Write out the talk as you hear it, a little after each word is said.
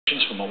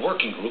from a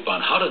working group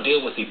on how to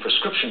deal with the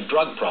prescription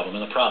drug problem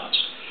in the province.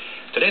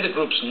 Today, the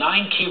group's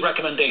 9 key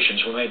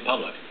recommendations were made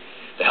public.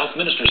 The health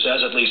minister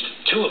says at least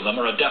 2 of them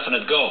are a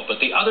definite go, but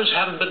the others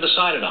haven't been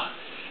decided on,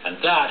 and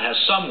that has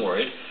some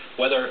worried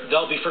whether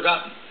they'll be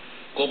forgotten.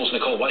 Global's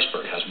Nicole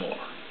Weisberg has more.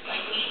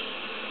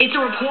 It's a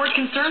report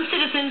concerned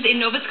citizens in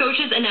Nova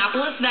Scotia's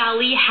Annapolis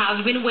Valley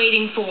have been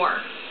waiting for.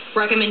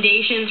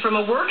 Recommendations from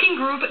a working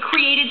group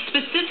created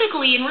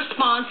specifically in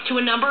response to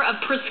a number of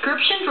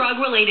prescription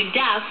drug-related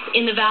deaths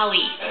in the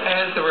valley.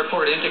 As the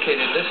report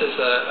indicated, this is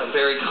a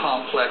very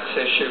complex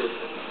issue,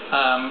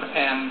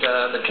 and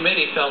the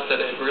committee felt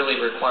that it really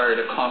required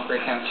a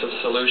comprehensive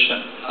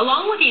solution.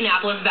 Along with the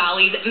Annapolis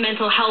Valley's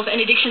Mental Health and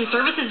Addiction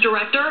Services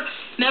Director,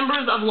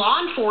 members of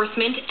law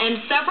enforcement and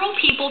several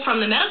people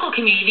from the medical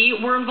community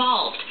were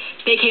involved.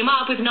 They came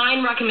up with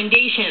 9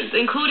 recommendations,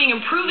 including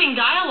improving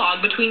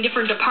dialogue between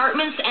different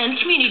departments and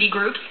community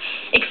groups,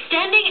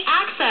 extending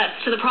access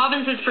to the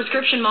province's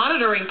prescription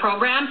monitoring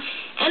program,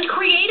 and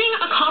creating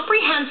a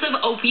comprehensive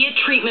opiate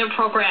treatment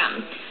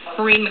program.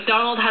 Maureen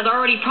McDonald has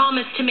already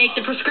promised to make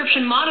the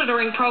prescription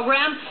monitoring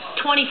program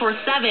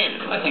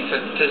 24/7. I think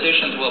that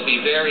physicians will be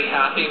very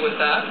happy with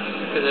that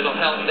because it'll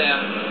help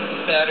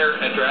them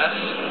better address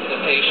the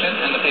patient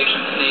and the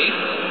patient's needs.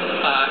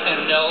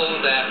 And know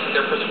that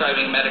they're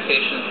prescribing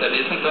medications that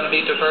isn't going to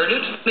be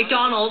diverted.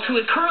 McDonald, who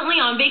is currently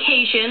on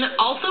vacation,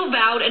 also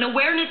vowed an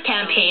awareness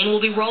campaign will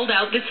be rolled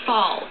out this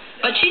fall.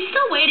 But she's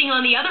still waiting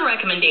on the other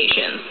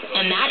recommendations,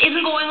 and that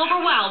isn't going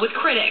over well with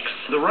critics.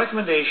 The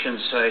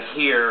recommendations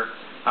here,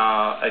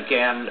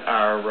 again,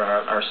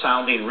 are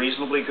sounding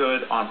reasonably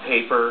good on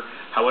paper.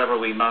 However,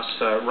 we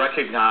must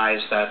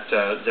recognize that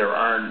there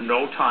are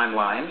no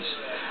timelines.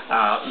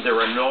 There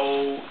are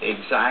no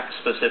exact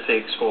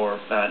specifics for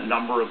a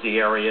number of the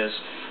areas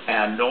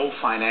and no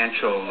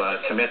financial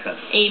commitment.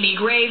 Amy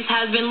Graves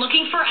has been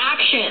looking for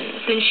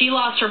action since she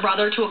lost her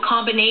brother to a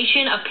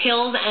combination of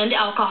pills and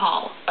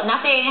alcohol.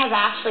 Nothing has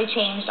actually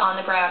changed on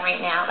the ground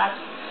right now.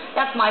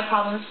 That's my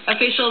problem.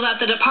 Officials at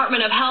the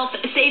Department of Health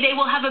say they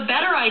will have a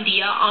better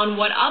idea on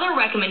what other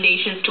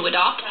recommendations to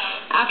adopt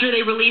after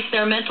they release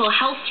their mental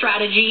health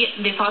strategy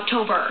this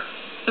October.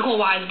 Nicole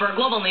Weisberg,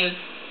 Global News,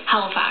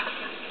 Halifax.